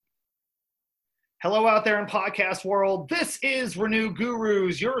Hello out there in podcast world. This is Renew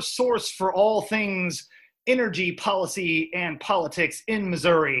Gurus, your source for all things energy policy and politics in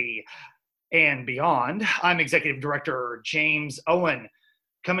Missouri and beyond. I'm Executive Director James Owen,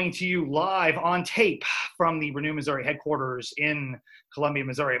 coming to you live on tape from the Renew Missouri headquarters in Columbia,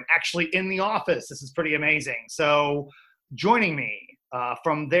 Missouri. I'm actually in the office. This is pretty amazing. So joining me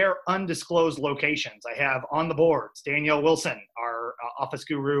from their undisclosed locations, I have on the boards Danielle Wilson, our office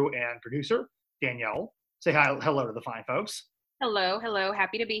guru and producer. Danielle, say hi, hello to the fine folks. Hello.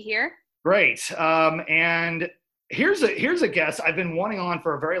 Happy to be here. Great. And here's a guest I've been wanting on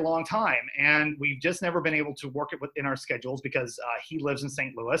for a very long time, and we've just never been able to work it within our schedules because he lives in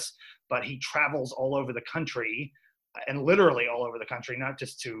St. Louis, but he travels all over the country, and literally all over the country, not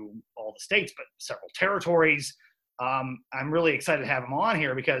just to all the states, but several territories. I'm really excited to have him on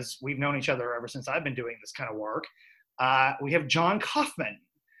here because we've known each other ever since I've been doing this kind of work. We have John Coffman,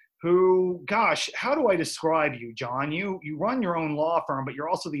 who, gosh, how do I describe you, John? You run your own law firm, but you're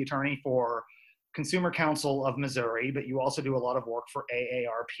also the attorney for Consumer Council of Missouri, but you also do a lot of work for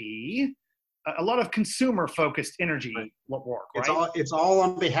AARP, a lot of consumer-focused energy work, right? It's all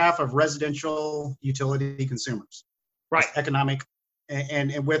on behalf of residential utility consumers. Right. It's economic,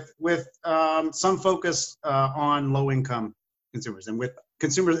 and with some focus on low-income consumers, and with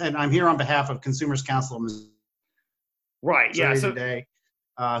consumers, and I'm here on behalf of Consumers Council of Missouri. Right, yeah. So today,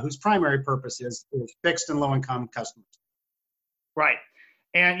 whose primary purpose is fixed and low-income customers. Right.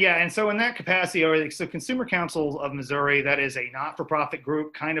 And so in that capacity, so Consumer Council of Missouri, that is a not-for-profit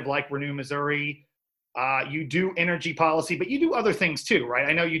group, kind of like Renew Missouri. You do energy policy, but you do other things too, right?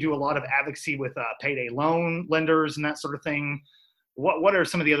 I know you do a lot of advocacy with payday loan lenders and that sort of thing. What are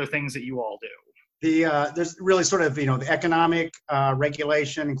some of the other things that you all do? There's really sort of, the economic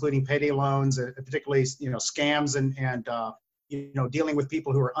regulation, including payday loans, particularly, scams and dealing with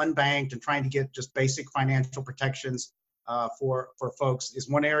people who are unbanked and trying to get just basic financial protections for folks is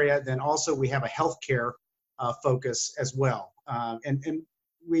one area. Then also we have a healthcare focus as well. And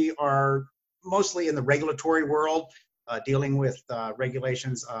we are mostly in the regulatory world, dealing with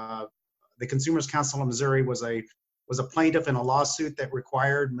regulations. The Consumers Council of Missouri was a plaintiff in a lawsuit that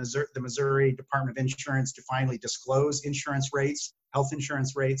required the Missouri Department of Insurance to finally disclose insurance rates, health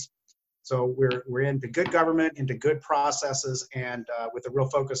insurance rates. So we're into good government, into good processes, and with a real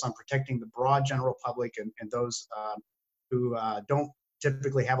focus on protecting the broad general public and those who don't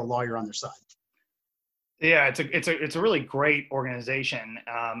typically have a lawyer on their side. Yeah, it's a really great organization.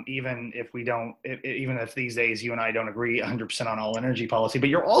 Even if even if these days you and I don't agree 100% on all energy policy, but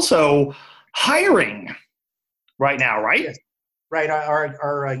you're also hiring right now, right? Yes. Right.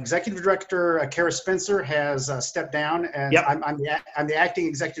 Our executive director, Kara Spencer, has stepped down, and yep. I'm the acting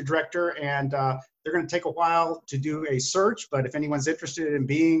executive director, and they're going to take a while to do a search. But if anyone's interested in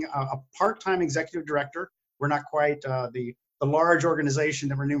being a part-time executive director, we're not quite the large organization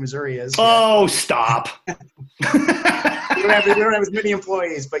that Renew Missouri is. Oh, stop! we don't have as many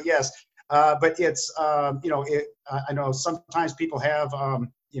employees, but yes. But it's I know sometimes people have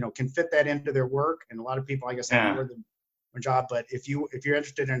can fit that into their work, and a lot of people, I guess, have more than one job. But if you're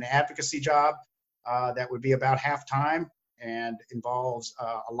interested in an advocacy job, that would be about half-time and involves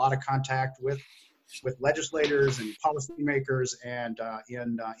a lot of contact with legislators and policymakers and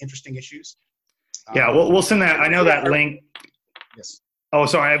in interesting issues. Yeah, we'll send that. I know that link. Yes. Oh,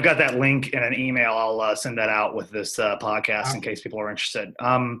 sorry. I've got that link in an email. I'll send that out with this podcast in case people are interested.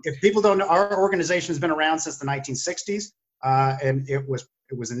 If people don't know, our organization has been around since the 1960s, and it was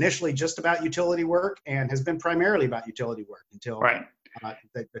initially just about utility work and has been primarily about utility work until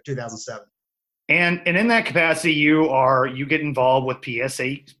the 2007. And in that capacity, you get involved with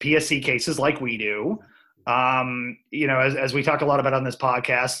PSC cases like we do. As we talk a lot about on this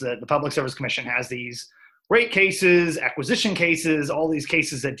podcast, the Public Service Commission has these rate cases, acquisition cases, all these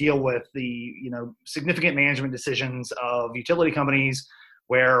cases that deal with the significant management decisions of utility companies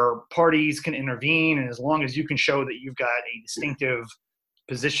where parties can intervene, and as long as you can show that you've got a distinctive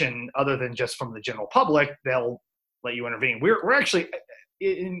position other than just from the general public, they'll let you intervene. We're actually,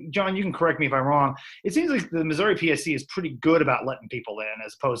 John, you can correct me if I'm wrong, it seems like the Missouri PSC is pretty good about letting people in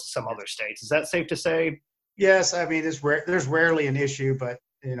as opposed to some other states. Is that safe to say? Yes, I mean, there's rarely an issue, but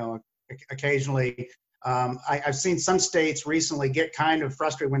occasionally. I've seen some states recently get kind of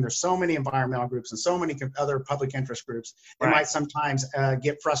frustrated when there's so many environmental groups and so many other public interest groups. They might sometimes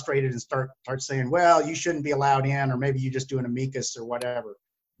get frustrated and start saying, well, you shouldn't be allowed in, or maybe you just do an amicus or whatever.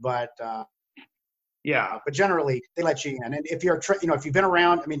 But but generally they let you in. And if if you've been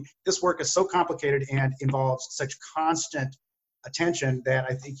around, I mean, this work is so complicated and involves such constant attention that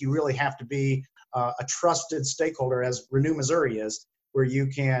I think you really have to be a trusted stakeholder, as Renew Missouri is, where you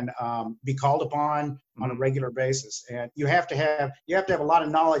can be called upon on a regular basis. And you have to have a lot of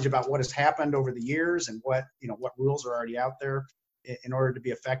knowledge about what has happened over the years and what rules are already out there in order to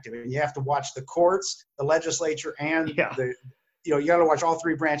be effective. And you have to watch the courts, the legislature, and you got to watch all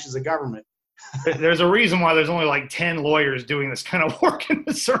three branches of government. There's a reason why there's only like 10 lawyers doing this kind of work in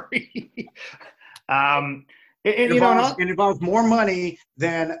Missouri. It involves more money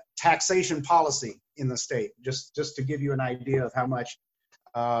than taxation policy in the state. Just to give you an idea of how much,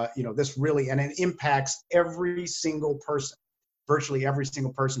 this really, and it impacts every single person. Virtually every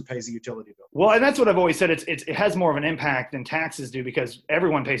single person pays a utility bill. Well, and that's what I've always said. It has more of an impact than taxes do because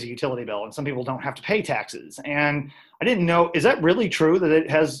everyone pays a utility bill, and some people don't have to pay taxes. And I didn't know, is that really true that it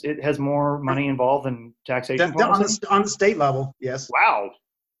has more money involved than taxation policy? On the state level, yes. Wow.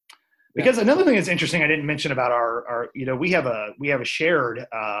 Because another thing that's interesting I didn't mention about our we have a shared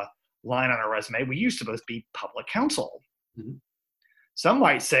line on our resume. We used to both be public counsel. Mm-hmm. Some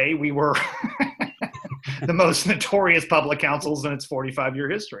might say we were the most notorious public counsels in its 45-year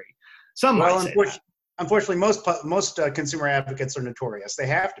history. Some might say that. Unfortunately, most consumer advocates are notorious. They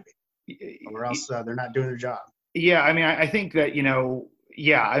have to be, or else they're not doing their job. Yeah, I mean, I think that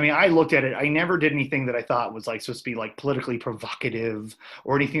I looked at it. I never did anything that I thought was like supposed to be like politically provocative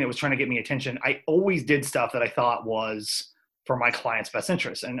or anything that was trying to get me attention. I always did stuff that I thought was for my client's best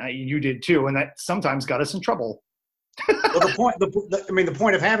interest, and you did too, and that sometimes got us in trouble. Well, the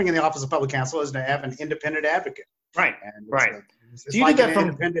point of having in the Office of Public Counsel is to have an independent advocate. Right, and right. So you did that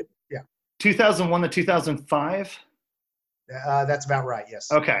from 2001 to 2005? That's about right,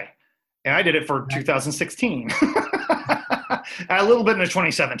 yes. Okay. And I did it for 2016. A little bit in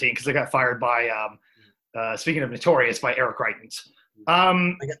 2017 because I got fired by, speaking of notorious, by Eric Reitens.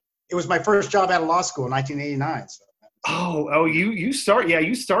 It was my first job out of law school in 1989. So. You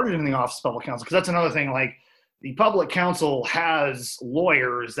started in the Office of Public Counsel because that's another thing. Like the Public Counsel has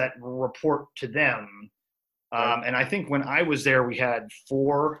lawyers that report to them. Right. And I think when I was there, we had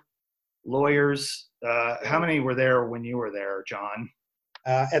 4 lawyers. How many were there when you were there, John?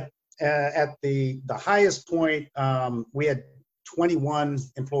 At the highest point, we had 21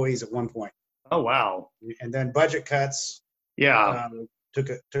 employees at one point. Oh, wow. And then budget cuts took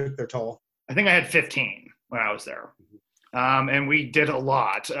their toll. I think I had 15 when I was there. And we did a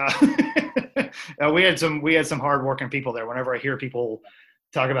lot. We had some hardworking people there. Whenever I hear people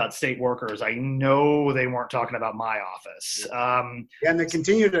talk about state workers, I know they weren't talking about my office. And they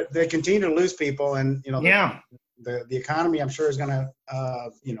continue to lose people, and the economy, I'm sure, is going to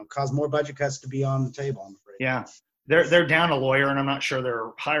cause more budget cuts to be on the table, I'm afraid. Yeah, they're down a lawyer, and I'm not sure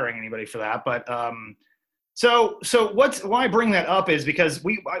they're hiring anybody for that. But so why I bring that up is because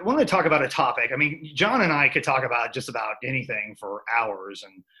I want to talk about a topic. I mean, John and I could talk about just about anything for hours,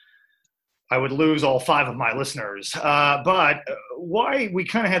 and I would lose all 5 of my listeners. But why we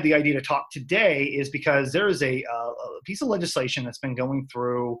kind of had the idea to talk today is because there is a piece of legislation that's been going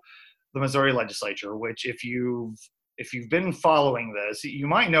through the Missouri legislature, which if you've been following this, you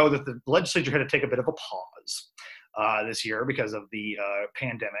might know that the legislature had to take a bit of a pause this year because of the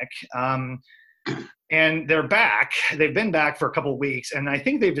pandemic. And they're back. They've been back for a couple of weeks, and I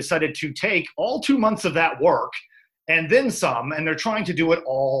think they've decided to take all 2 months of that work and then some, and they're trying to do it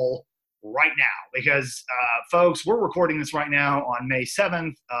all right now because, folks, we're recording this right now on May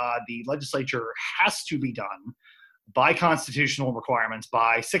 7th. The legislature has to be done by constitutional requirements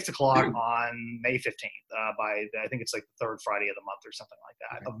by 6 o'clock on May 15th, I think it's like the 3rd Friday of the month or something like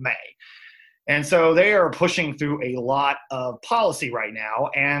that, of May. And so they are pushing through a lot of policy right now,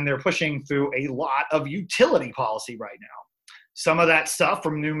 and they're pushing through a lot of utility policy right now. Some of that stuff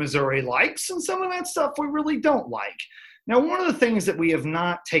from New Missouri likes, and some of that stuff we really don't like. Now, one of the things that we have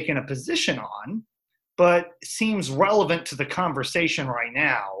not taken a position on, but seems relevant to the conversation right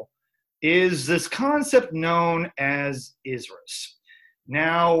now, is this concept known as ISRS.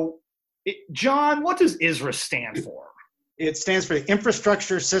 Now, John, what does ISRS stand for? It stands for the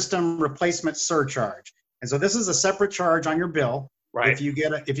Infrastructure System Replacement Surcharge. And so this is a separate charge on your bill. Right. If you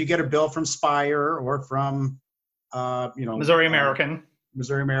get a bill from Spire or from Missouri American,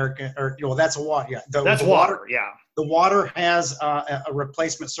 or that's a water. Yeah, that's water. Yeah. The water has a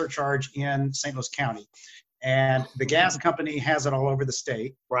replacement surcharge in St. Louis County, and the gas company has it all over the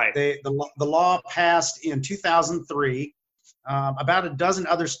state. Right. The law passed in 2003. About a dozen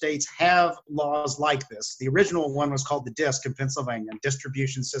other states have laws like this. The original one was called the DSIC in Pennsylvania,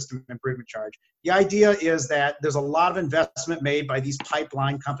 Distribution System Improvement Charge. The idea is that there's a lot of investment made by these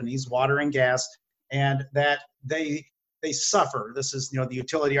pipeline companies, water and gas, and that they suffer. This is the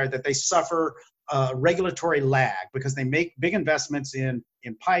utility that they suffer regulatory lag because they make big investments in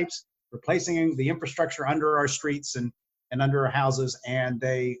pipes, replacing the infrastructure under our streets, and and under houses, and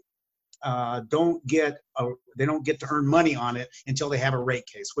they don't get to earn money on it until they have a rate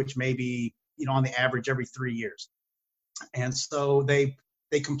case, which may be, on the average every 3 years. And so they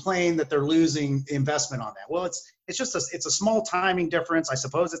complain that they're losing investment on that. Well, it's just it's a small timing difference. I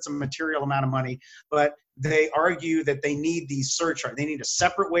suppose it's a material amount of money, but they argue that they need these surcharge. They need a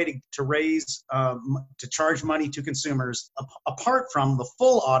separate way to raise to charge money to consumers apart from the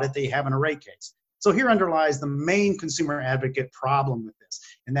full audit they have in a rate case. So here underlies the main consumer advocate problem with this,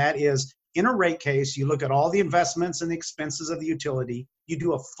 and that is, in a rate case, you look at all the investments and the expenses of the utility, you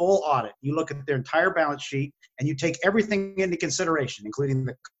do a full audit, you look at their entire balance sheet, and you take everything into consideration, including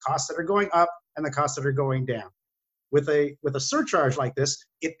the costs that are going up and the costs that are going down. With a surcharge like this,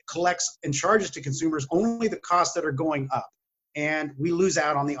 it collects and charges to consumers only the costs that are going up, and we lose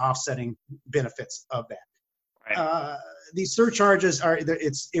out on the offsetting benefits of that. Right. These surcharges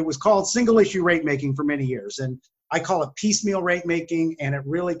it was called single issue rate making for many years, and I call it piecemeal rate making, and it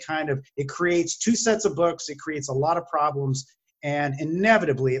really it creates two sets of books. It creates a lot of problems, and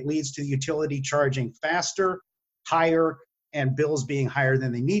inevitably it leads to the utility charging faster, higher, and bills being higher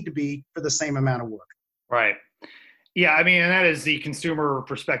than they need to be for the same amount of work. Right. Yeah, I mean, and that is the consumer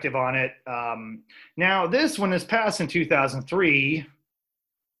perspective on it. Now, when this passed in 2003,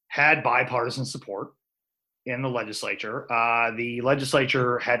 had bipartisan support in the legislature. The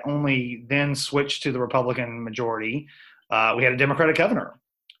legislature had only then switched to the Republican majority. We had a Democratic governor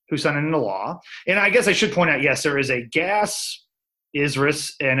who signed it into law. And I guess I should point out, yes, there is a gas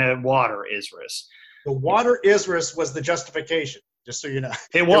ISRS and a water ISRS. The water ISRS was the justification, just so you know.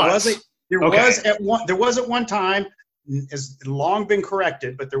 It was. There was at one time, has long been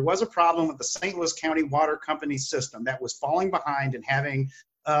corrected, but there was a problem with the St. Louis County Water Company system that was falling behind and having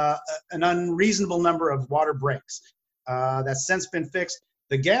an unreasonable number of water breaks. That's since been fixed.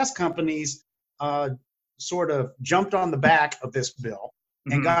 The gas companies sort of jumped on the back of this bill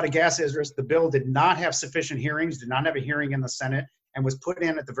and got a gas ISRS. The bill did not have sufficient hearings, did not have a hearing in the Senate, and was put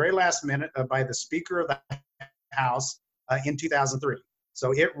in at the very last minute by the Speaker of the House in 2003.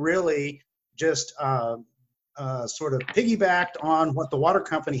 So it really just sort of piggybacked on what the water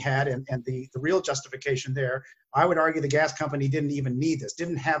company had, and the real justification there. I would argue the gas company didn't even need this,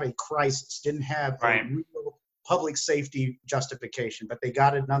 didn't have a crisis, didn't have a real public safety justification, but they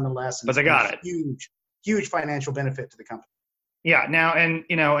got it nonetheless. And but they got it. Huge financial benefit to the company. Yeah. Now, and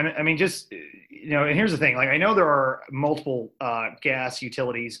I mean, just, and here's the thing, like, I know there are multiple gas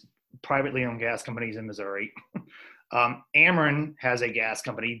utilities, privately owned gas companies in Missouri. Ameren has a gas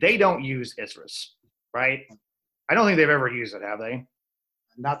company. They don't use ISRS, right? I don't think they've ever used it, have they?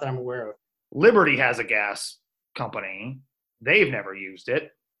 Not that I'm aware of. Liberty has a gas company. They've never used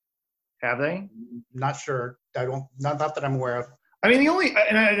it, have they? Not sure. Not that I'm aware of. I mean,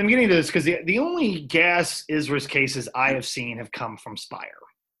 and I'm getting to this because the only gas ISRS cases I have seen have come from Spire.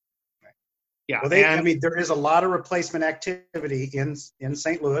 Right. Yeah. Well, there is a lot of replacement activity in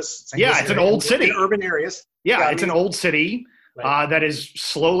St. Louis. It's an old city. In urban areas. Yeah, it's an old city. Right. That is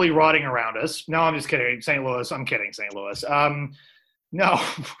slowly rotting around us. No, I'm just kidding. St. Louis. I'm kidding. St. Louis. No,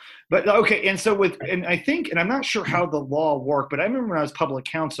 but okay. And so I think, and I'm not sure how the law worked, but I remember when I was public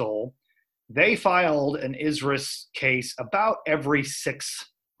counsel, they filed an ISRS case about every 6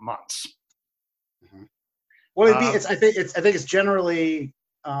 months. Mm-hmm. Well, I think it's generally,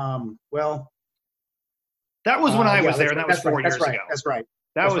 that was when I was there, and that was 4 years ago. That's right.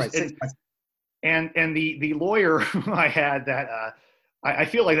 That was. And the lawyer I had that I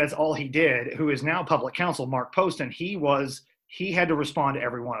feel like that's all he did, who is now public counsel, Mark Poston, he had to respond to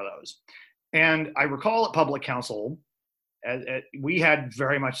every one of those. And I recall at public counsel, we had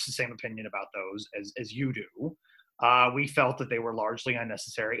very much the same opinion about those as you do. We felt that they were largely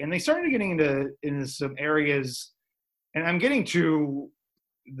unnecessary, and they started getting into some areas. And I'm getting to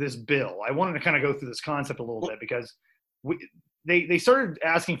this bill. I wanted to kind of go through this concept a little bit because they started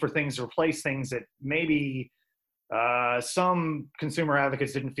asking for things to replace things that maybe some consumer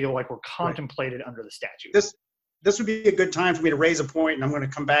advocates didn't feel like were contemplated under the statute. This would be a good time for me to raise a point, and I'm going to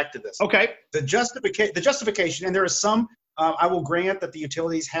come back to this. Okay. The justification, and there is some. I will grant that the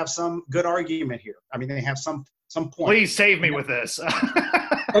utilities have some good argument here. I mean, they have some point. Please save me with this.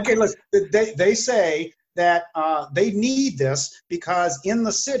 Okay, listen. They say that they need this because in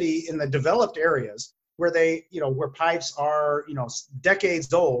the city, in the developed areas, where pipes are,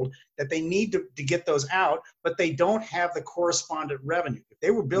 decades old, that they need to get those out, but they don't have the correspondent revenue. If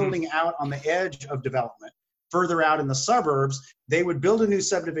they were building out on the edge of development, further out in the suburbs, they would build a new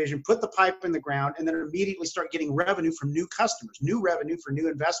subdivision, put the pipe in the ground, and then immediately start getting revenue from new customers, new revenue for new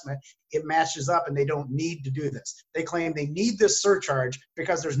investment. It matches up, and they don't need to do this. They claim they need this surcharge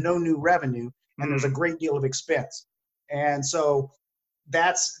because there's no new revenue and there's a great deal of expense. And so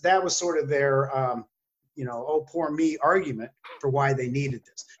that was sort of their, oh, poor me argument for why they needed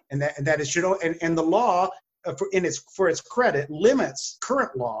this. And that it should, and the law, for its credit, limits,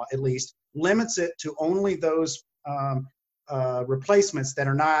 current law at least, limits it to only those replacements that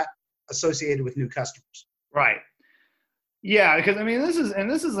are not associated with new customers. Right. Yeah, because I mean, this is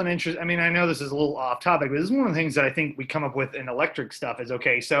an interest. I mean, I know this is a little off topic, but this is one of the things that I think we come up with in electric stuff is,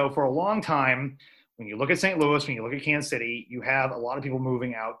 okay, so for a long time, when you look at St. Louis, when you look at Kansas City, you have a lot of people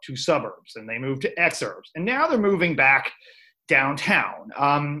moving out to suburbs, and they move to exurbs, and now they're moving back downtown.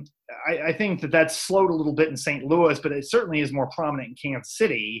 I think that's slowed a little bit in St. Louis, but it certainly is more prominent in Kansas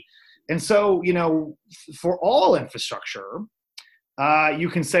City. And so, for all infrastructure, you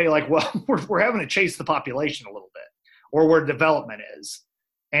can say like, well, we're having to chase the population a little bit, or where development is.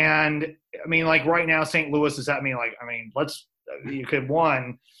 And I mean, like right now, St. Louis, does that mean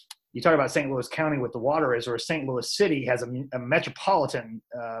you talk about St. Louis County with the water is, or St. Louis City has a metropolitan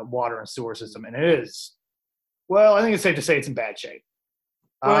water and sewer system, and it is, well, I think it's safe to say it's in bad shape.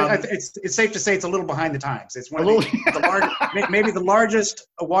 Well, it's safe to say it's a little behind the times. It's one of maybe the largest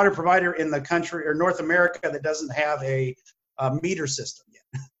water provider in the country or North America that doesn't have a meter system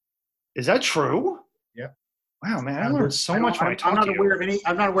yet. Is that true? Yeah. Wow, man, I learned so much when I talked to you.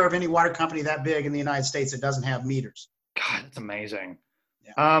 I'm not aware of any water company that big in the United States that doesn't have meters. God, that's amazing.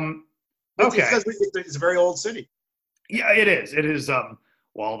 Yeah. Okay. It's a very old city. Yeah, it is. It is.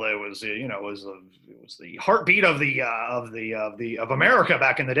 Well, there was, it was the heartbeat of America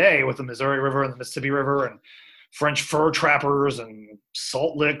back in the day, with the Missouri River and the Mississippi River and French fur trappers and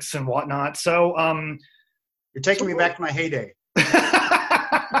salt licks and whatnot. So, you're taking me back to my heyday.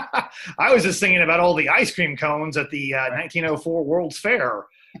 I was just thinking about all the ice cream cones at the 1904 World's Fair.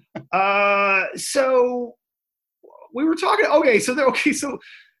 So we were talking. So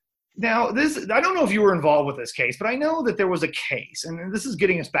now this, I don't know if you were involved with this case, but I know that there was a case, and this is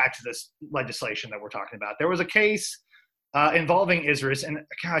getting us back to this legislation that we're talking about. There was a case involving ISRS, and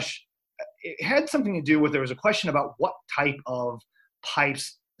gosh, it had something to do with, there was a question about what type of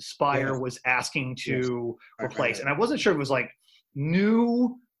pipes Spire was asking to replace. And I wasn't sure if it was like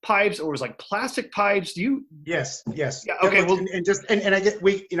new pipes or it was like plastic pipes. Do you? Yes. Yeah, okay. Well, and I get,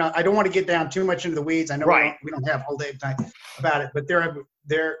 I don't want to get down too much into the weeds. I know we don't have all day time about it, but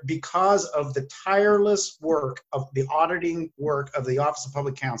there because of the tireless work of the auditing work of the Office of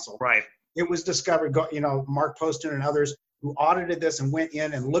Public Counsel. Right. It was discovered, Mark Poston and others who audited this and went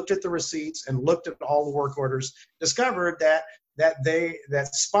in and looked at the receipts and looked at all the work orders, discovered that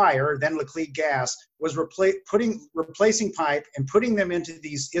Spire, then Laclede Gas, was replacing pipe and putting them into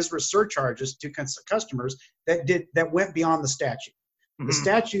these ISRS surcharges to customers that went beyond the statute. Mm-hmm. The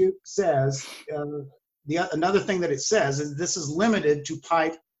statute says, another thing that it says is this is limited to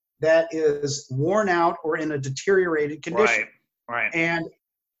pipe that is worn out or in a deteriorated condition. Right.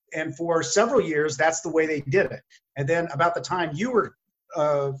 And for several years, that's the way they did it. And then about the time you were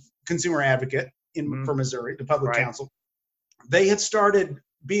consumer advocate for Missouri, the public counsel, they had started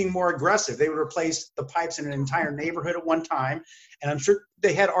being more aggressive. They would replace the pipes in an entire neighborhood at one time. And I'm sure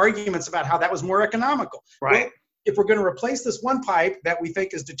they had arguments about how that was more economical. Right. Well, if we're going to replace this one pipe that we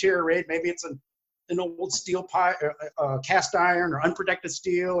think is deteriorated, maybe it's an old steel pipe, cast iron or unprotected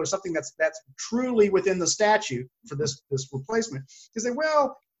steel or something that's truly within the statute for this replacement. They say,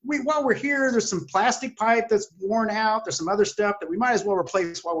 well, while we're here, there's some plastic pipe that's worn out. There's some other stuff that we might as well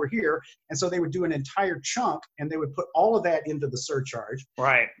replace while we're here. And so they would do an entire chunk, and they would put all of that into the surcharge.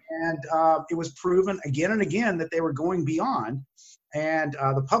 Right. And it was proven again and again that they were going beyond. And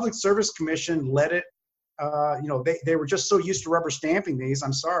the Public Service Commission let it, they were just so used to rubber stamping these.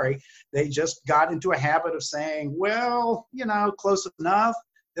 I'm sorry. They just got into a habit of saying, well, close enough.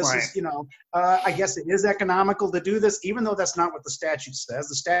 This is, I guess it is economical to do this, even though that's not what the statute says.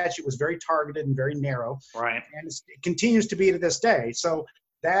 The statute was very targeted and very narrow. Right. And it continues to be to this day. So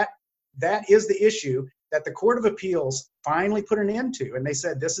that is the issue that the Court of Appeals finally put an end to. And they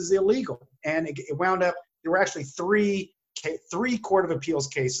said, this is illegal. And it wound up, there were actually three Court of Appeals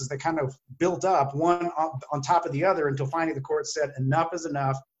cases that kind of built up, one on top of the other, until finally the court said, enough is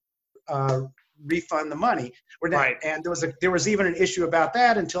enough. Refund the money. Right. And there was even an issue about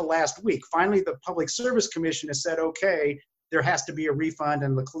that until last week. Finally, the Public Service Commission has said, okay, there has to be a refund,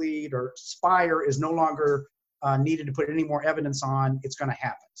 and Laclede or Spire is no longer needed to put any more evidence on. It's going to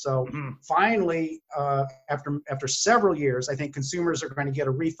happen. So finally, after several years, I think consumers are going to get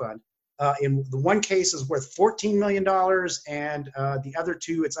a refund. In the one case is worth $14 million, and the other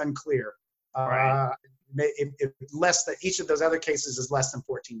two, it's unclear. Each of those other cases is less than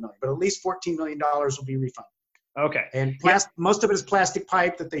 $14 million, but at least $14 million will be refunded. Okay. And Yeah. most of it is plastic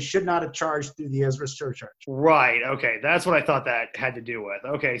pipe that they should not have charged through the ISRS surcharge. Right. Okay. That's what I thought that had to do with.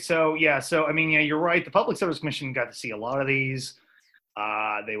 Okay. So yeah. So I mean, yeah, you're right. The Public Service Commission got to see a lot of these.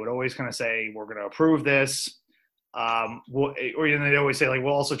 They would always kind of say, "We're going to approve this," or they'd always say, "Like,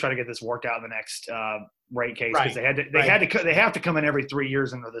 we'll also try to get this worked out in the next rate case," because they have to come in every 3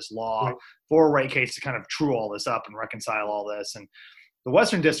 years under this law for a rate case to kind of true all this up and reconcile all this. And the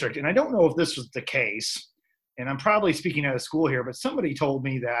Western District, and I don't know if this was the case, and I'm probably speaking out of school here, but somebody told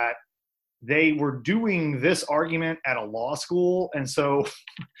me that they were doing this argument at a law school. And so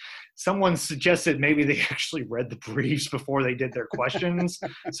someone suggested maybe they actually read the briefs before they did their questions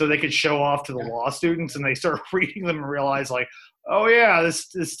so they could show off to the law students, and they started reading them and realized, like, oh yeah,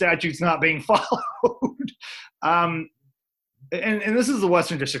 this statute's not being followed. And this is the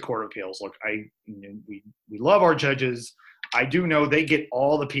Western District Court of Appeals. Look, we love our judges. I do know they get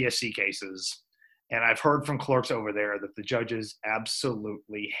all the PSC cases. And I've heard from clerks over there that the judges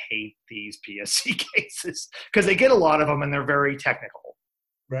absolutely hate these PSC cases because they get a lot of them and they're very technical.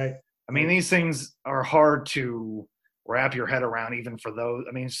 Right. I mean, these things are hard to wrap your head around, even for those.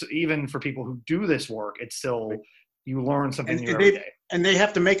 I mean, even for people who do this work, it's still, you learn something new every day. And they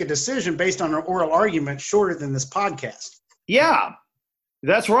have to make a decision based on an oral argument shorter than this podcast. Yeah.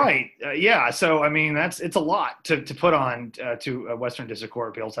 That's right. Yeah. So, I mean, it's a lot to put on to a Western District Court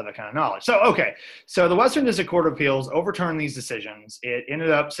of Appeals to have that kind of knowledge. So, okay. So the Western District Court of Appeals overturned these decisions. It ended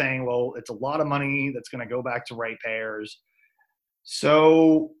up saying, well, it's a lot of money that's going to go back to ratepayers.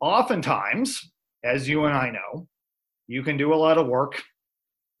 So oftentimes, as you and I know, you can do a lot of work,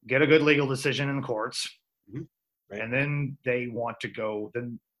 get a good legal decision in courts, and then they want to go,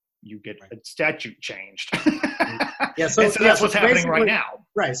 then you get a statute changed. Yeah, so that's what's happening right now.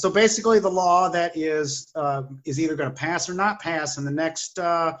 Right. So basically, the law that is either going to pass or not pass in the next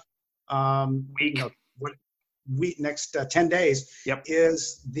week, next 10 days. Yep.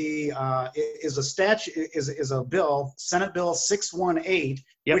 Is a statute is a bill, Senate Bill 618,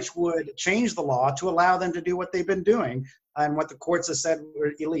 which would change the law to allow them to do what they've been doing and what the courts have said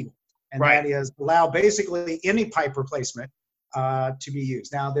were illegal, and that is allow basically any pipe replacement to be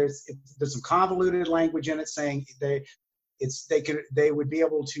used. Now, there's some convoluted language in it saying they would be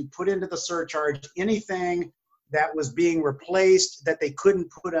able to put into the surcharge anything that was being replaced that they couldn't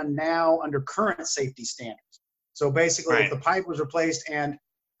put on now under current safety standards. So basically, if the pipe was replaced, and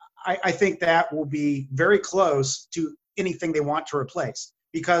I think that will be very close to anything they want to replace,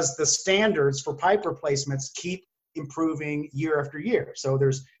 because the standards for pipe replacements keep improving year after year. So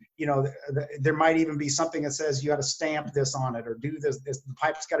there's, there might even be something that says you got to stamp this on it, or do this, the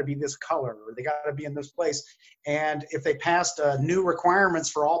pipe's got to be this color, or they got to be in this place. And if they passed new requirements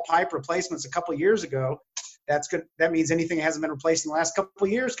for all pipe replacements a couple of years ago, that's good. That means anything that hasn't been replaced in the last couple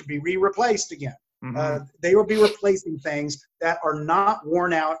of years could be re-replaced again. Mm-hmm. They will be replacing things that are not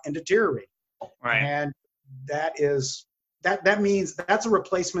worn out and deteriorating. Right. And that means that's a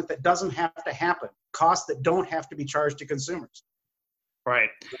replacement that doesn't have to happen. Costs that don't have to be charged to consumers. Right.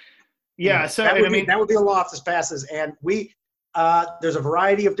 Yeah. So that would be a law if this passes. And there's a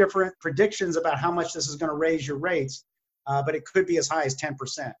variety of different predictions about how much this is going to raise your rates, but it could be as high as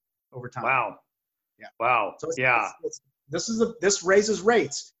 10% over time. Wow. Yeah. Wow. So this raises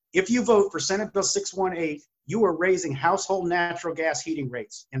rates. If you vote for Senate Bill 618, you are raising household natural gas heating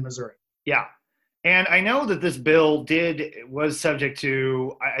rates in Missouri. Yeah. And I know that this bill was subject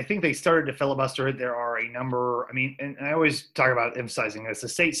to, I think they started to filibuster it. There are a number, and I always talk about emphasizing this. The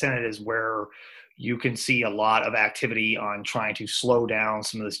state Senate is where you can see a lot of activity on trying to slow down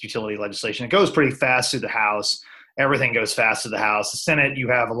some of this utility legislation. It goes pretty fast through the House. Everything goes fast through the House. The Senate, you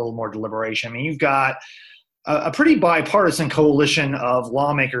have a little more deliberation. You've got a pretty bipartisan coalition of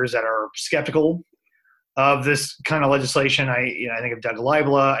lawmakers that are skeptical of this kind of legislation. I think of Doug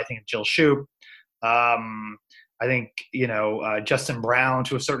Leibla. I think of Jill Shoup. I think, Justin Brown,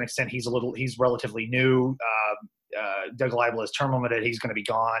 to a certain extent, he's relatively new. Doug Leibla is term limited. He's going to be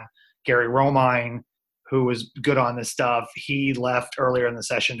gone. Gary Romine, who was good on this stuff, he left earlier in the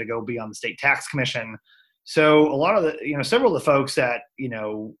session to go be on the State Tax Commission. So a lot of the, several of the folks that,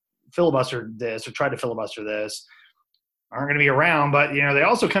 filibustered this or tried to filibuster this aren't going to be around, but, they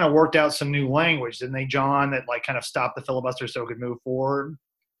also kind of worked out some new language, didn't they, John, that kind of stopped the filibuster so it could move forward?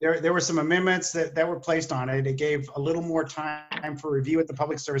 There were some amendments that were placed on it. It gave a little more time for review at the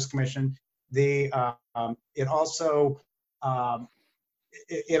Public Service Commission. It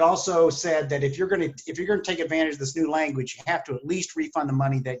also said that if you're going to take advantage of this new language, you have to at least refund the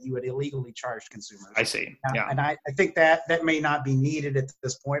money that you had illegally charged consumers. I see. Yeah. And I think that may not be needed at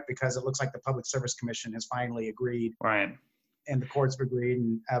this point, because it looks like the Public Service Commission has finally agreed. Right. and the courts have agreed.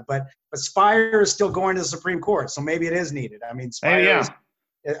 And, but Spire is still going to the Supreme Court, so maybe it is needed. I mean, Spire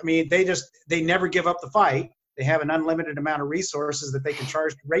they never give up the fight. They have an unlimited amount of resources that they can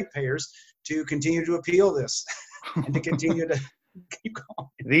charge the ratepayers to continue to appeal this and to continue to keep going.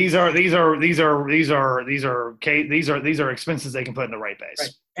 These are expenses they can put in the rate base.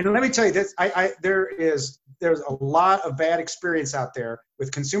 Right. And let me tell you this: there's a lot of bad experience out there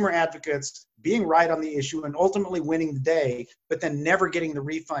with consumer advocates being right on the issue and ultimately winning the day, but then never getting the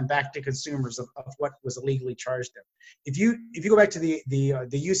refund back to consumers of what was illegally charged them. If you go back to the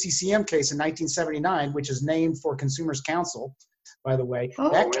UCCM case in 1979, which is named for Consumers Council, by the way.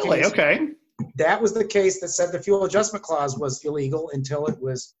 Oh, really? Okay. That was the case that said the fuel adjustment clause was illegal until it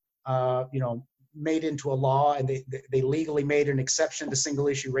was, made into a law, and they legally made an exception to single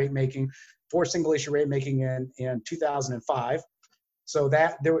issue rate making in 2005. So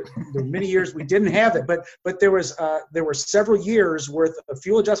that there were many years we didn't have it, but there were several years worth of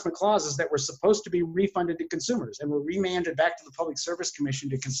fuel adjustment clauses that were supposed to be refunded to consumers and were remanded back to the Public Service Commission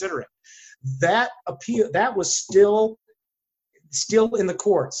to consider it. That appeal, that was still in the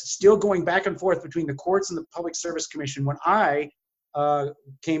courts, still going back and forth between the courts and the Public Service Commission when I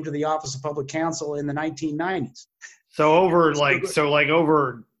came to the Office of Public Counsel in the 1990s. So over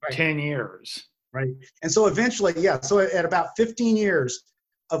Right. 10 years. Right. And so eventually, so at about 15 years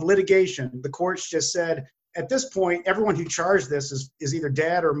of litigation, the courts just said, at this point, everyone who charged this is either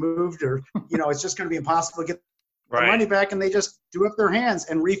dead or moved, or, it's just going to be impossible to get the money back. And they just threw up their hands,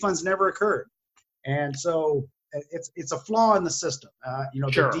 and refunds never occurred. And so it's a flaw in the system.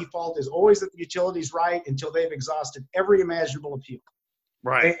 Sure. The default is always that the utility's right until they've exhausted every imaginable appeal.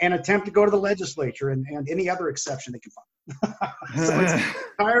 Right. And attempt to go to the legislature and any other exception they can find. So it's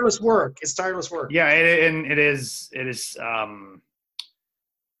tireless work. It's tireless work. Yeah, it is.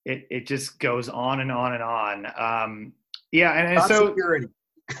 It just goes on and on and on. And so security.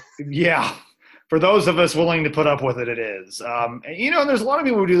 Yeah, for those of us willing to put up with it, it is. There's a lot of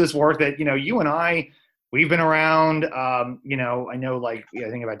people who do this work that you and I, we've been around. I know, I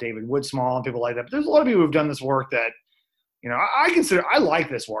think about David Woodsmall and people like that. But there's a lot of people who've done this work that. I consider I like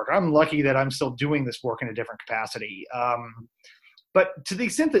this work. I'm lucky that I'm still doing this work in a different capacity. But to the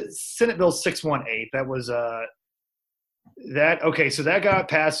extent that Senate Bill 618, so that got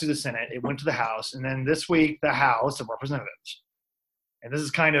passed through the Senate. It went to the House, and then this week the House of Representatives. And this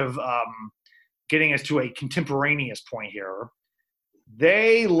is kind of getting us to a contemporaneous point here.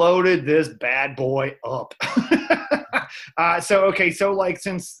 They loaded this bad boy up.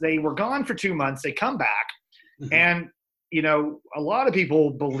 Since they were gone for 2 months, they come back, and a lot of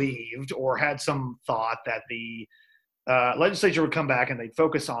people believed or had some thought that the legislature would come back and they'd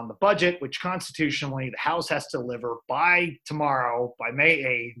focus on the budget, which constitutionally the House has to deliver by tomorrow, by May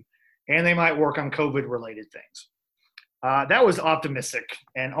 8th, and they might work on COVID-related things. That was optimistic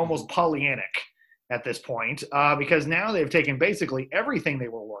and almost Pollyannic at this point, because now they've taken basically everything they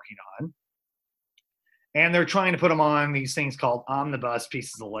were working on, and they're trying to put them on these things called omnibus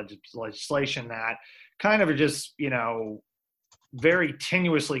pieces of legislation that kind of are just, very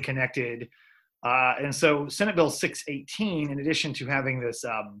tenuously connected. And so Senate Bill 618, in addition to having this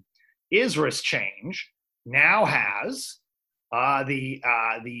ISRS change, now has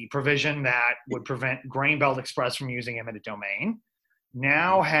the provision that would prevent Grain Belt Express from using eminent domain.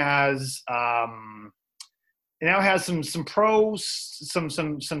 Now has some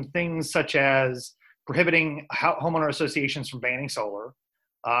things such as prohibiting homeowner associations from banning solar.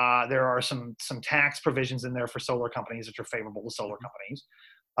 There are some tax provisions in there for solar companies which are favorable to solar companies.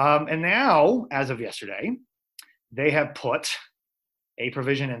 And now, as of yesterday, they have put a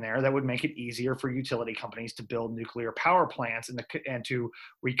provision in there that would make it easier for utility companies to build nuclear power plants and to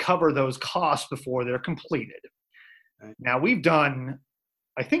recover those costs before they're completed. Right. Now,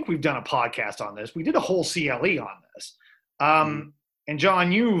 I think we've done a podcast on this. We did a whole CLE on this. And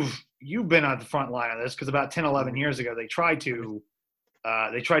John, you've been on the front line of this, because about 10, 11 years ago,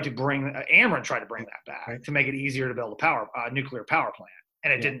 Ameren tried to bring that back to make it easier to build a nuclear power plant,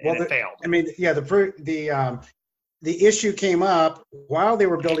 and it didn't. It failed. I mean, the issue came up while they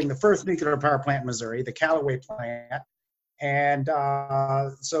were building the first nuclear power plant in Missouri, the Callaway plant, and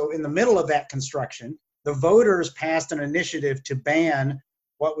so in the middle of that construction, the voters passed an initiative to ban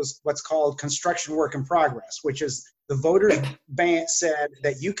what's called construction work in progress, which is the voters said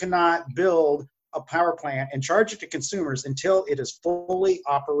that you cannot build a power plant and charge it to consumers until it is fully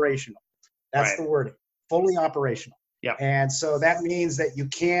operational. That's the wording, fully operational. Yeah. And so that means that you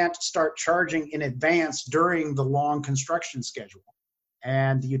can't start charging in advance during the long construction schedule.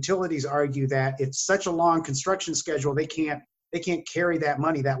 And the utilities argue that it's such a long construction schedule, they can't carry that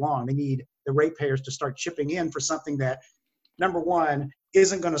money that long. They need the ratepayers to start chipping in for something that number one,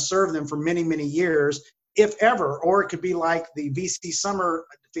 isn't going to serve them for many, many years, if ever. Or it could be like the VC summer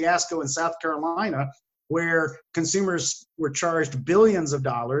fiasco in South Carolina, where consumers were charged billions of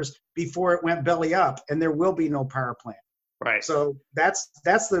dollars before it went belly up, and there will be no power plant. Right. So that's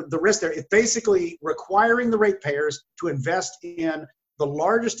the risk there. It's basically requiring the ratepayers to invest in the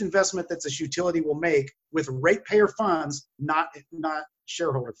largest investment that this utility will make with ratepayer funds, not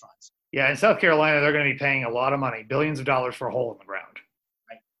shareholder funds. Yeah, in South Carolina, they're going to be paying a lot of money, billions of dollars for a hole in the ground.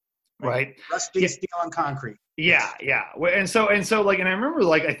 Right. Rusty steel and concrete. Yeah. And so like, and I remember,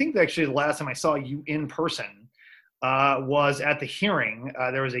 like, I think actually the last time I saw you in person was at the hearing.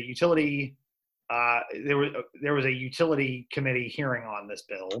 There was a utility. There was a utility committee hearing on this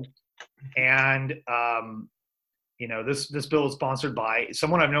bill, and this bill is sponsored by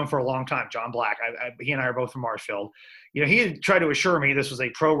someone I've known for a long time, John Black. He and I are both from Marshfield. He had tried to assure me this was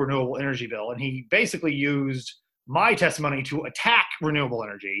a pro-renewable energy bill, and he basically used my testimony to attack renewable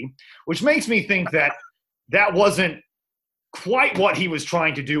energy, which makes me think that wasn't quite what he was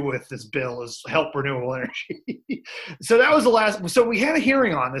trying to do with this bill, is help renewable energy. So that was the last. So we had a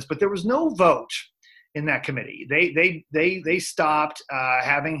hearing on this, but there was no vote in that committee. They stopped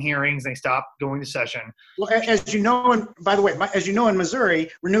having hearings. They stopped going to session. Well, as you know, and by the way, as you know, in Missouri,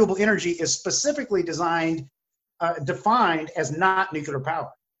 renewable energy is specifically defined as not nuclear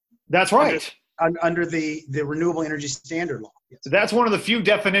power. That's right. Under the Renewable Energy Standard Law. Yes. That's one of the few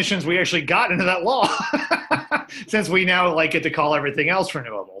definitions we actually got into that law, since we now get to call everything else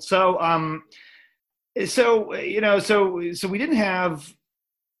renewable. So we didn't have.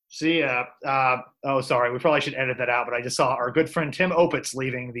 Sorry, we probably should edit that out, but I just saw our good friend Tim Opitz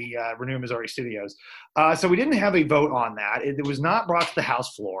leaving the Renew Missouri studios. So we didn't have a vote on that. It was not brought to the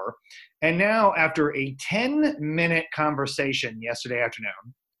House floor. And now, after a 10-minute conversation yesterday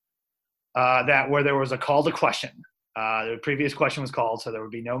afternoon, where there was a call to question, the previous question was called, so there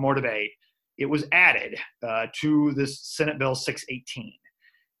would be no more debate. It was added to this Senate Bill 618.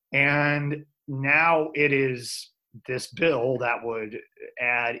 And now it is this bill that would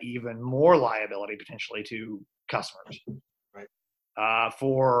add even more liability potentially to customers. Right.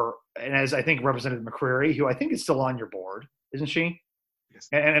 And as I think Representative McCreary, who I think is still on your board, isn't she? Yes.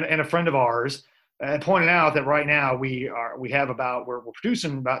 And a friend of ours pointed out that right now we're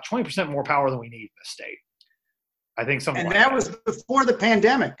producing about 20% more power than we need in this state. I think something. And that was before the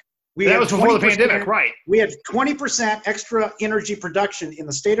pandemic. That was before the pandemic, right? We had 20% extra energy production in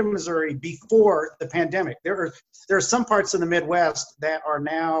the state of Missouri before the pandemic. There are some parts in the Midwest that are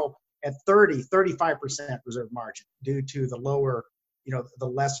now at 35% reserve margin due to the lower, the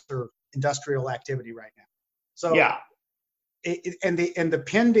lesser industrial activity right now. So yeah. And the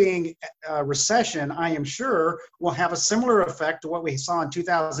pending recession, I am sure, will have a similar effect to what we saw in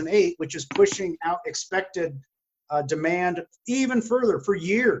 2008, which is pushing out expected demand even further for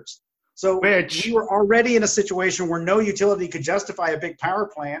years. So we were already in a situation where no utility could justify a big power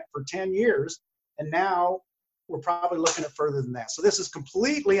plant for 10 years, and now we're probably looking at further than that. So this is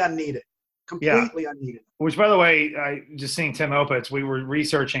completely unneeded. Completely unneeded. Which, by the way, just seeing Tim Opitz, we were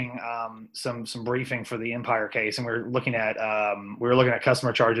researching some briefing for the Empire case, and we were looking at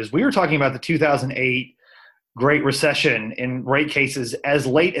customer charges. We were talking about the 2008 Great Recession in rate cases as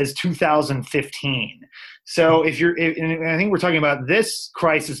late as 2015. So and I think we're talking about this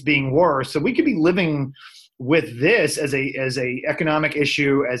crisis being worse. So we could be living with this as a economic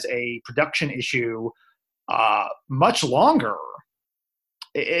issue, as a production issue, much longer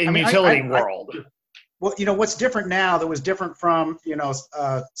in utility world. Well, what's different now that was different from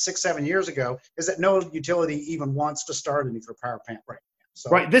 6-7 years ago is that no utility even wants to start a nuclear power plant right now. So,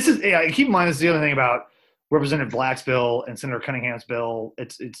 right. This is keep in mind, this is the other thing about Representative Black's bill and Senator Cunningham's bill.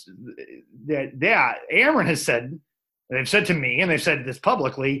 Ameren has said, they've said to me, and they've said this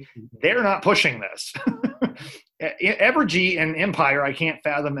publicly, they're not pushing this. Evergy and Empire, I can't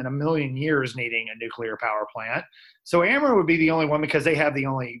fathom in a million years needing a nuclear power plant. So Ameren would be the only one, because they have the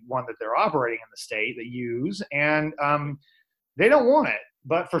only one that they're operating in the state that use, and they don't want it.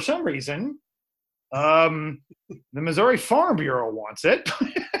 But for some reason, the Missouri Farm Bureau wants it.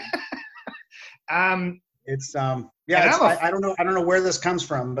 It's I don't know where this comes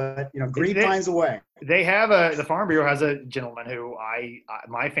from, but greed finds a way. They have the Farm Bureau has a gentleman who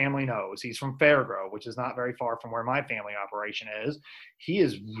my family knows. He's from Fairgrove, which is not very far from where my family operation is. He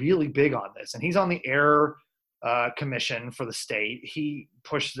is really big on this, and he's on the air commission for the state. He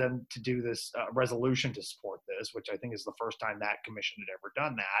pushed them to do this resolution to support this, which I think is the first time that commission had ever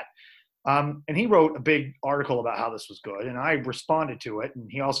done that. And he wrote a big article about how this was good, and I responded to it. And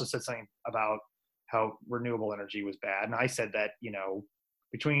he also said something about how renewable energy was bad. And I said that,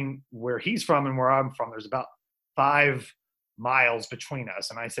 between where he's from and where I'm from, there's about 5 miles between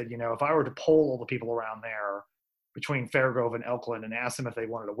us. And I said, if I were to poll all the people around there between Fairgrove and Elkland and ask them if they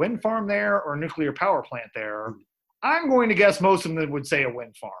wanted a wind farm there or a nuclear power plant there, I'm going to guess most of them would say a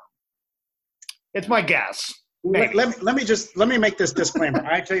wind farm. It's my guess. Let me make this disclaimer.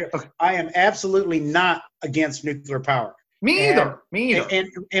 I tell you, I am absolutely not against nuclear power. Me either.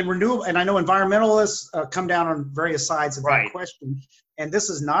 And renewable, and I know environmentalists come down on various sides of that question. And this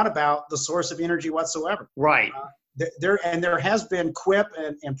is not about the source of energy whatsoever. Right. There has been CWIP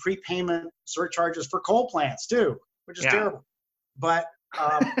and prepayment surcharges for coal plants too, which is terrible. But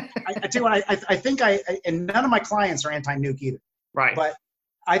I tell you what, I think and none of my clients are anti-nuke either. Right. But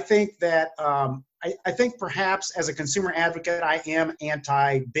I think that I think perhaps as a consumer advocate, I am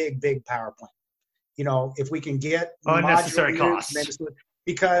anti-big power plant. If we can get unnecessary costs,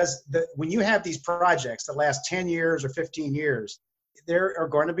 because when you have these projects that last 10 years or 15 years, there are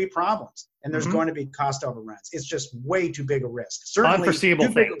going to be problems and there's going to be cost overruns. It's just way too big a risk. Certainly unforeseeable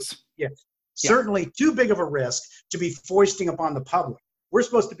things. Certainly too big of a risk to be foisting upon the public. We're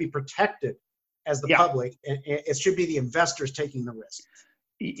supposed to be protected as the public. It should be the investors taking the risk.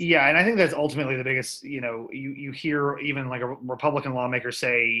 Yeah, and I think that's ultimately the biggest, you hear even like a Republican lawmaker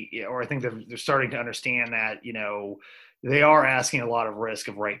say, or I think they're starting to understand that, they are asking a lot of risk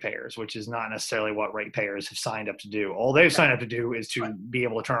of ratepayers, which is not necessarily what ratepayers have signed up to do. All they've signed up to do is to be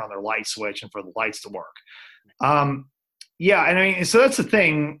able to turn on their light switch and for the lights to work. And I mean, so that's the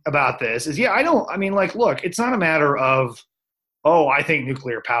thing about this is, look, it's not a matter of, I think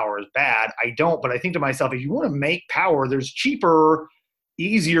nuclear power is bad. I don't, but I think to myself, if you want to make power, there's cheaper,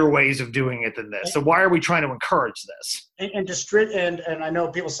 easier ways of doing it than this. So why are we trying to encourage this? And I know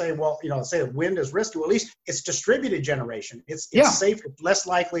people say, well, say wind is risky. Well, at least it's distributed generation. It's safe, less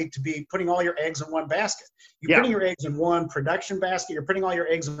likely to be putting all your eggs in one basket. You're putting your eggs in one production basket. You're putting all your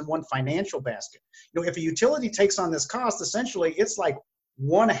eggs in one financial basket. If a utility takes on this cost, essentially it's like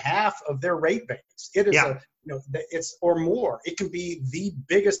 1/2 of their rate base. It is it's or more. It can be the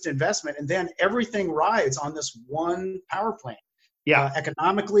biggest investment, and then everything rides on this one power plant.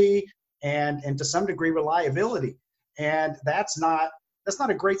 Economically and to some degree reliability, and that's not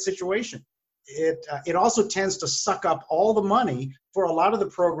a great situation. It also tends to suck up all the money for a lot of the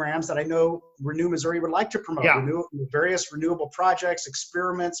programs that I know Renew Missouri would like to promote. Various renewable projects,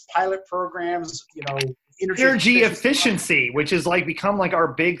 experiments, pilot programs. Energy efficiency, which is become our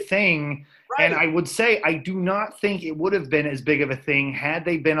big thing. Right. And I would say I do not think it would have been as big of a thing had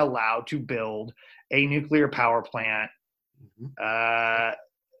they been allowed to build a nuclear power plant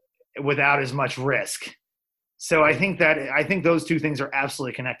without as much risk. So I think those two things are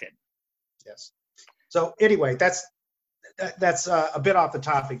absolutely connected. Yes. So anyway, that's a bit off the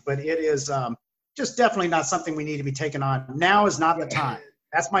topic, but it is just definitely not something we need to be taking on. Now is not the time.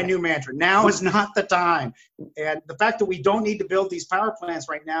 That's my new mantra. Now is not the time. And the fact that we don't need to build these power plants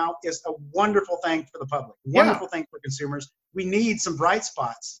right now is a wonderful thing for the public, wonderful thing for consumers. We need some bright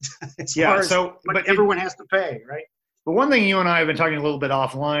spots as far as what everyone has to pay, right? But one thing you and I have been talking a little bit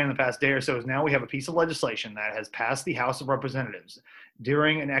offline in the past day or so is now we have a piece of legislation that has passed the House of Representatives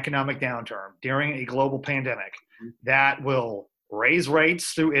during an economic downturn, during a global pandemic, that will raise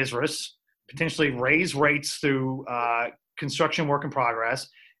rates through ISRS, potentially raise rates through construction work in progress,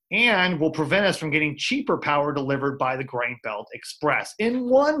 and will prevent us from getting cheaper power delivered by the Grain Belt Express in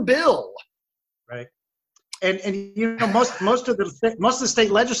one bill. Right. And most of the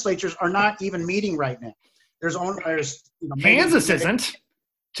state legislatures are not even meeting right now. Kansas isn't.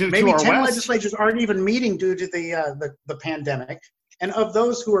 Maybe 10 legislatures aren't even meeting due to the pandemic. And of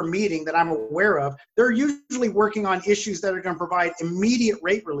those who are meeting that I'm aware of, they're usually working on issues that are going to provide immediate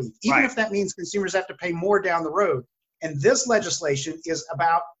rate relief, even if that means consumers have to pay more down the road. And this legislation is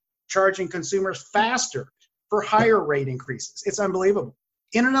about charging consumers faster for higher rate increases. It's unbelievable.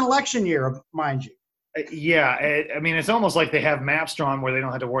 In an election year, mind you. Yeah, I mean, it's almost like they have maps drawn where they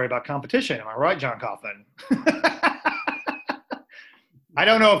don't have to worry about competition. Am I right, John Coffman? I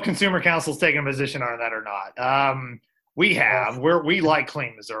don't know if Consumer Council's taking a position on that or not. We have. We like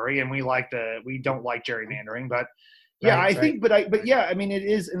clean Missouri, and we don't like gerrymandering. But I mean, it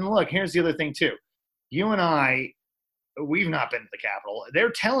is. And look, here's the other thing too. You and I, we've not been to the Capitol.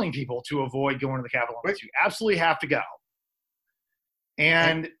 They're telling people to avoid going to the Capitol unless you absolutely have to go.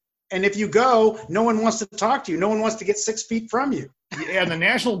 And if you go, no one wants to talk to you. No one wants to get 6 feet from you. Yeah, and the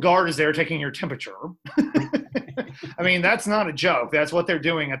National Guard is there taking your temperature. I mean, that's not a joke. That's what they're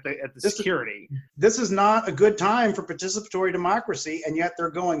doing at the security. This is not a good time for participatory democracy, and yet they're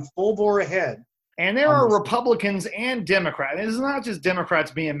going full bore ahead. And there are Republicans and Democrats. And it's not just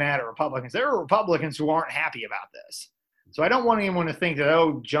Democrats being mad at Republicans. There are Republicans who aren't happy about this. So I don't want anyone to think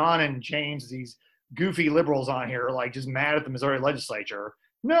that, John and James, these goofy liberals on here like just mad at the Missouri legislature.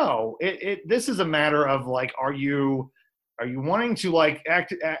 No, this is a matter of like, are you wanting to like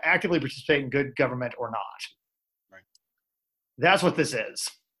actively participate in good government or not? Right. That's what this is.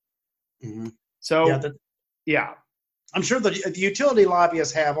 Mm-hmm. So, yeah. I'm sure the utility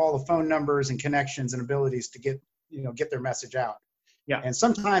lobbyists have all the phone numbers and connections and abilities to get their message out. Yeah. And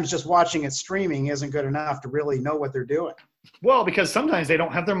sometimes just watching it streaming isn't good enough to really know what they're doing. Well, because sometimes they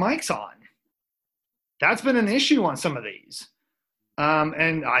don't have their mics on. That's been an issue on some of these.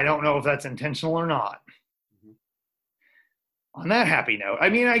 And I don't know if that's intentional or not. On that happy note, I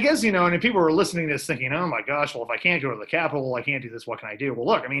mean, I guess, and if people are listening to this thinking, oh my gosh, well, if I can't go to the Capitol, I can't do this, what can I do? Well,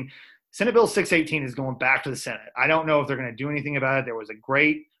 look, I mean, Senate Bill 618 is going back to the Senate. I don't know if they're going to do anything about it. There was a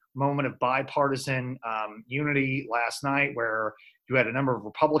great moment of bipartisan unity last night where you had a number of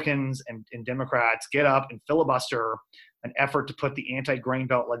Republicans and Democrats get up and filibuster an effort to put the anti-grain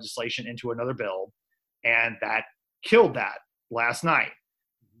belt legislation into another bill, and that killed that last night.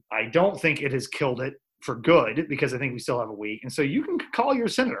 I don't think it has killed it for good because I think we still have a week. And so you can call your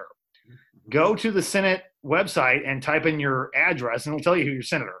senator. Go to the Senate website and type in your address, and it'll tell you who your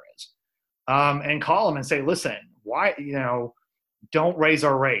senator is. And call them and say, listen, why, don't raise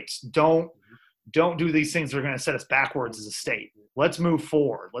our rates. Don't do these things that are going to set us backwards as a state. Let's move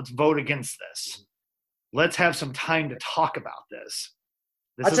forward. Let's vote against this. Let's have some time to talk about this.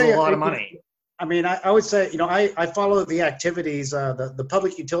 This is a lot of money. I mean, I would say, I follow the activities, the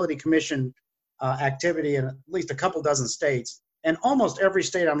Public Utility Commission activity in at least a couple dozen states. And almost every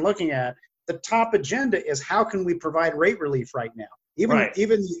state I'm looking at, the top agenda is how can we provide rate relief right now? Even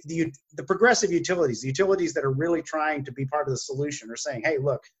the progressive utilities, the utilities that are really trying to be part of the solution are saying, hey,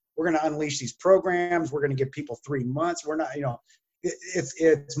 look, we're going to unleash these programs. We're going to give people 3 months. We're not,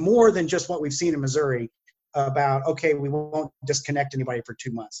 it's more than just what we've seen in Missouri about, okay, we won't disconnect anybody for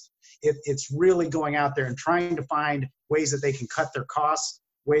 2 months. It's really going out there and trying to find ways that they can cut their costs,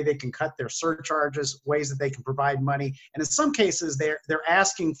 way they can cut their surcharges, ways that they can provide money. And in some cases, they're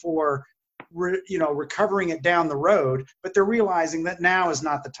asking for, recovering it down the road, but they're realizing that now is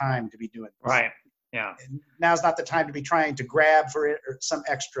not the time to be doing this. Right. Yeah. Now's not the time to be trying to grab for it or some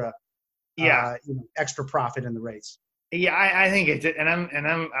extra, extra profit in the rates. Yeah, I think it's, and I'm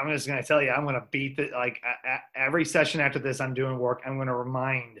just going to tell you, I'm going to beat the, like every session after this, I'm doing work. I'm going to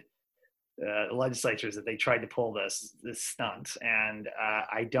remind legislatures that they tried to pull this stunt, and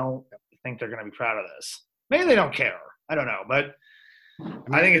I don't think they're going to be proud of this. Maybe they don't care. I don't know, but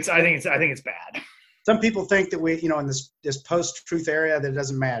I think it's bad. Some people think that we, in this post-truth area, that it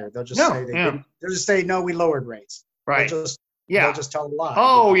doesn't matter. They'll just they'll just say, no, we lowered rates. Right. They'll just tell a lie.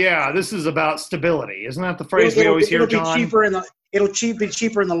 Oh yeah, this is about stability. Isn't that the phrase we always hear, John? It'll be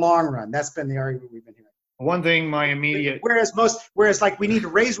cheaper in the long run. That's been the argument we've been hearing. One thing my immediate whereas like we need to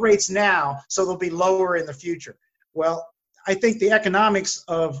raise rates now so they'll be lower in the future. Well, I think the economics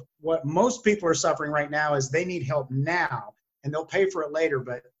of what most people are suffering right now is they need help now, and they'll pay for it later.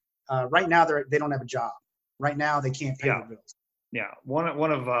 But right now they don't have a job. Right now they can't pay their bills. Yeah, one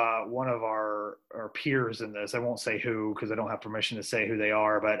of our peers in this, I won't say who because I don't have permission to say who they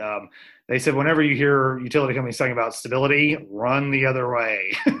are, but they said whenever you hear utility companies talking about stability, run the other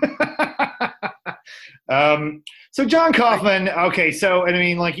way. So John Coffman, okay, so I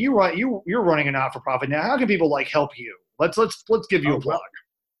mean, like you're running a not-for-profit now. How can people like help you? Let's give you a plug.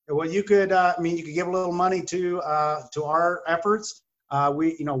 Well, you could you could give a little money to our efforts.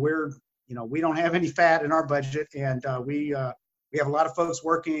 We don't have any fat in our budget, and we have a lot of folks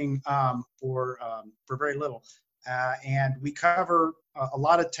working for very little, and we cover a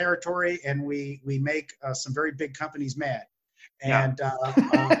lot of territory, and we make some very big companies mad. And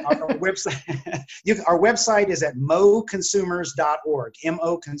our website, our website is at moconsumers.org,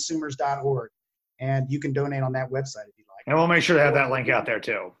 moconsumers.org, and you can donate on that website if you like. And we'll make sure to have that link out there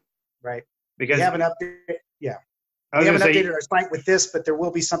too. Right. Because we haven't updated. Yeah. We haven't updated our site with this, but there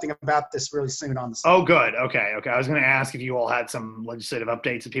will be something about this really soon on the site. Oh, good. Okay. I was going to ask if you all had some legislative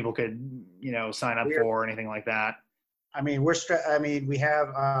updates that people could, sign up for or anything like that. I mean, we have,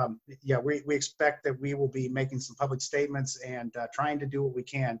 we expect that we will be making some public statements and trying to do what we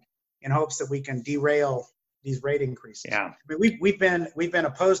can in hopes that we can derail these rate increases. Yeah. I mean, we've been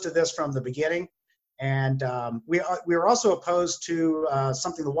opposed to this from the beginning, and we were also opposed to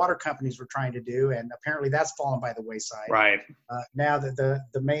something the water companies were trying to do, and apparently that's fallen by the wayside. Right. Now that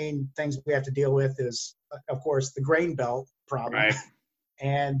the main things we have to deal with is, of course, the grain belt problem, right,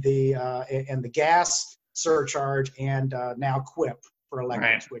 and the gas surcharge, and now CWIP for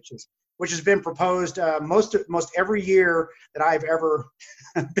electrics, right, which has been proposed most every year that I've ever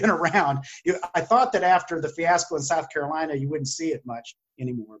been around. I thought that after the fiasco in South Carolina, you wouldn't see it much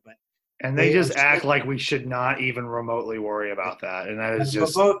anymore, but And they just act like we should not even remotely worry about that. And that is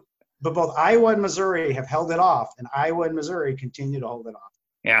just. But both Iowa and Missouri have held it off, and Iowa and Missouri continue to hold it off.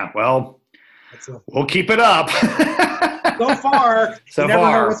 Yeah, well, we'll keep it up. So far, you never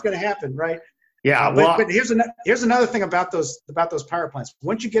know what's going to happen, right? Yeah. But here's another thing about those power plants.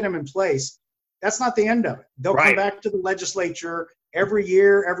 Once you get them in place, that's not the end of it. They'll come back to the legislature every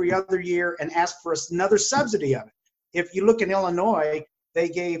year, every other year, and ask for another subsidy of it. If you look in Illinois, they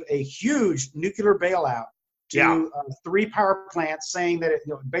gave a huge nuclear bailout to 3 power plants, saying that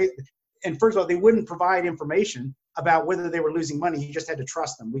and first of all, they wouldn't provide information about whether they were losing money. You just had to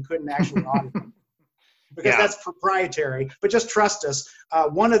trust them. We couldn't actually audit them because that's proprietary. But just trust us.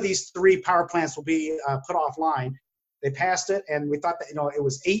 One of these 3 power plants will be put offline. They passed it, and we thought that it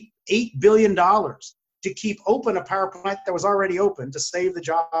was $8 billion to keep open a power plant that was already open to save the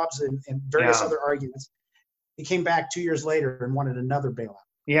jobs and various other arguments. He came back 2 years later and wanted another bailout.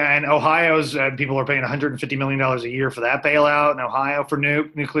 Yeah, and Ohio's people are paying $150 million a year for that bailout in Ohio for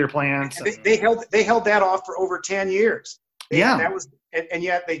nuclear plants. They held that off for over 10 years. That was, and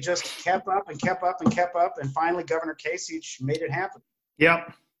yet they just kept up and kept up and kept up, and finally Governor Kasich made it happen.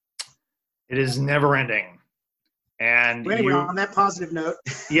 Yep, it is never ending. And anyway, on that positive note.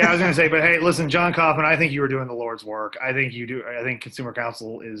 Yeah, I was going to say, but hey, listen, John Coffman, I think you were doing the Lord's work. I think you do. I think Consumer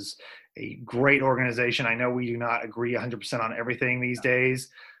Council is a great organization. I know we do not agree 100% on everything these days,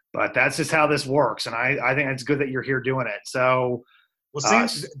 but that's just how this works. And I think it's good that you're here doing it. So, well,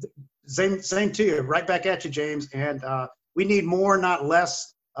 same to you. Right back at you, James. And we need more, not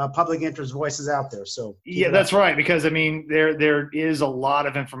less, public interest voices out there. So yeah, that's right. Because I mean, there is a lot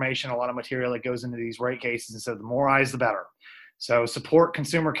of information, a lot of material that goes into these rate cases. And so the more eyes, the better. So support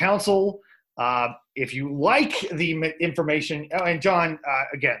Consumer Council. If you like the information, and John,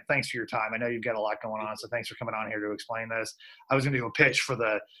 again, thanks for your time. I know you've got a lot going on, so thanks for coming on here to explain this. I was going to do a pitch for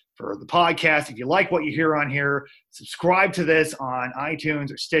the podcast. If you like what you hear on here, subscribe to this on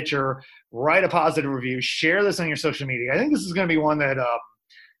iTunes or Stitcher, write a positive review, share this on your social media. I think this is going to be one that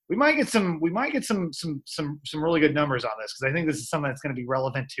we might get some really good numbers on this, because I think this is something that's going to be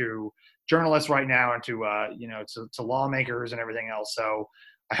relevant to journalists right now and to lawmakers and everything else. So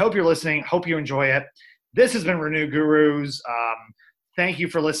I hope you're listening. Hope you enjoy it. This has been Renew Gurus. Thank you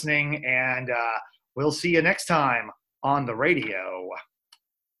for listening, and we'll see you next time on the radio.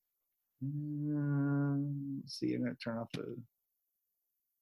 Let's see, I'm going to turn off the